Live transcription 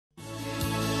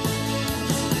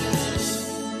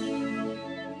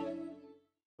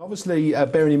Obviously,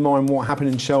 bearing in mind what happened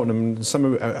in Cheltenham,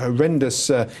 some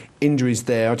horrendous injuries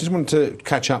there, I just wanted to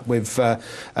catch up with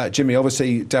Jimmy.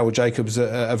 Obviously, Daryl Jacobs,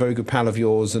 a very good pal of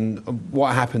yours, and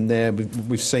what happened there,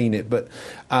 we've seen it. But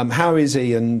how is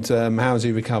he, and how is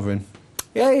he recovering?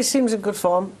 Yeah, he seems in good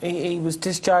form. He was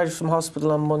discharged from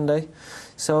hospital on Monday,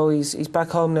 so he's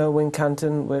back home now in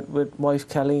Wincanton with wife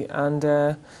Kelly, and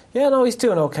yeah, no, he's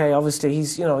doing okay. Obviously,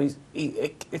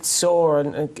 it's sore,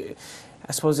 and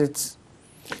I suppose it's.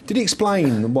 Did he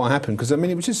explain what happened? Because I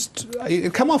mean,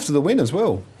 it come after the win as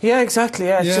well. Yeah, exactly.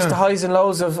 Yeah, it's just the highs and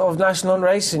lows of national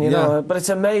racing, you know. But it's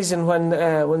amazing when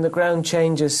the ground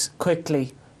changes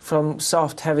quickly from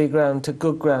soft, heavy ground to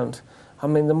good ground. I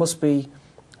mean, there must be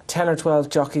 10 or 12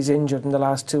 jockeys injured in the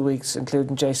last 2 weeks,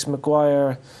 including Jason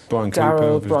Maguire,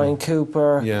 Daryl, Brian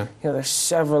Cooper. Yeah. You know, there's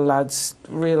several lads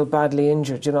real badly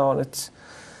injured, you know, and it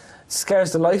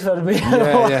scares the life out of me.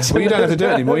 Well, you don't have to do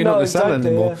it anymore. You're not in the saddle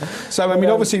anymore. Yeah. So, I mean,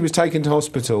 obviously he was taken to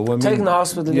hospital. Taken to the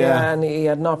hospital, and he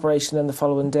had an operation then the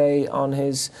following day on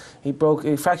his. He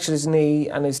fractured his knee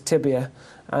and his tibia,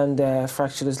 and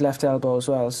fractured his left elbow as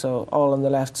well. So all on the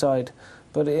left side.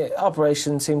 But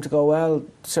operation seemed to go well.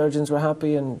 Surgeons were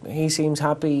happy, and he seems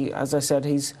happy. As I said,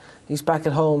 he's back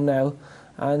at home now,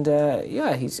 and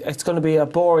it's going to be a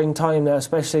boring time now,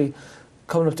 especially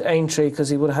coming up to Aintree, because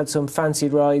he would have had some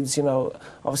fancied rides. You know,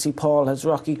 obviously Paul has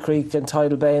Rocky Creek and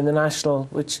Tidal Bay in the National,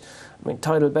 which, I mean,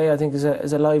 Tidal Bay I think is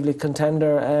a lively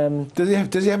contender. Does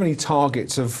he have any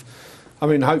targets of? I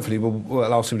mean, hopefully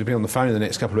we'll ask him to be on the phone in the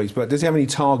next couple of weeks. But does he have any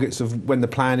targets of when the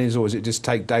plan is, or is it just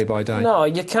take day by day? No,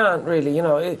 you can't really. You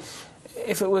know,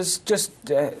 if it was just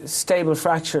stable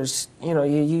fractures, you know,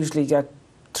 you usually get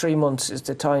 3 months is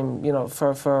the time, you know,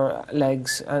 for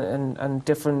legs and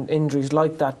different injuries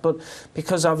like that. But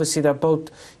because obviously they're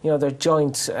both, you know, they're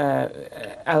joints,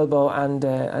 elbow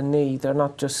and knee, they're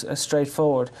not just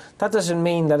straightforward. That doesn't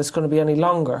mean that it's going to be any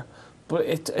longer. But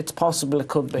it's possible it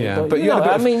could be. Yeah, but you're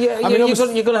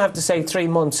going to have to say 3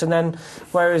 months, and then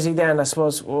where is he then? I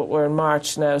suppose we're in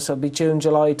March now, so it'll be June,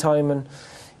 July time, and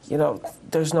you know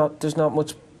there's not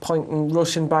much point in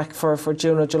rushing back for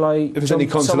June or July. If there's any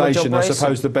consolation, I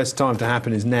suppose the best time to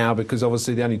happen is now, because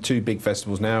obviously the only two big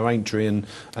festivals now are Aintree and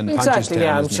exactly. Punchestown,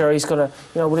 Yeah, I'm sure he's going to,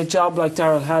 you know, with a job like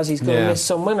Daryl has, he's going to miss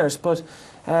some winners, but.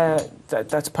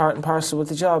 That's part and parcel with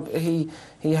the job. He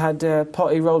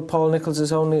rode Paul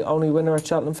Nicholls' only winner at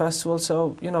Cheltenham Festival,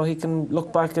 so you know he can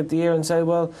look back at the year and say,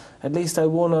 well, at least I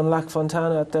won on Lac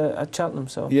Fontana at Cheltenham.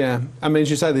 So yeah, I mean, as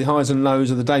you say, the highs and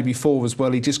lows of the day before as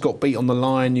well. He just got beat on the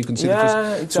line. You can see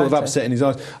the sort of upset in his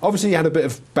eyes. Obviously, you had a bit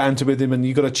of banter with him, and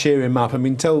you got to cheer him up. I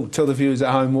mean, tell the viewers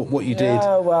at home what you did.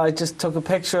 Yeah, well, I just took a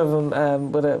picture of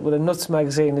him with a Nuts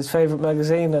magazine, his favourite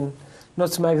magazine, and.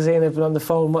 Nuts magazine have been on the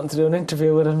phone wanting to do an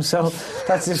interview with him, so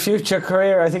that's his future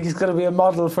career. I think he's going to be a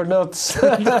model for Nuts.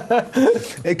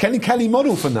 Can he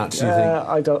model for Nuts, do you think?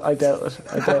 I doubt it.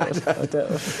 I doubt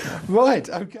it. Right,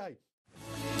 okay.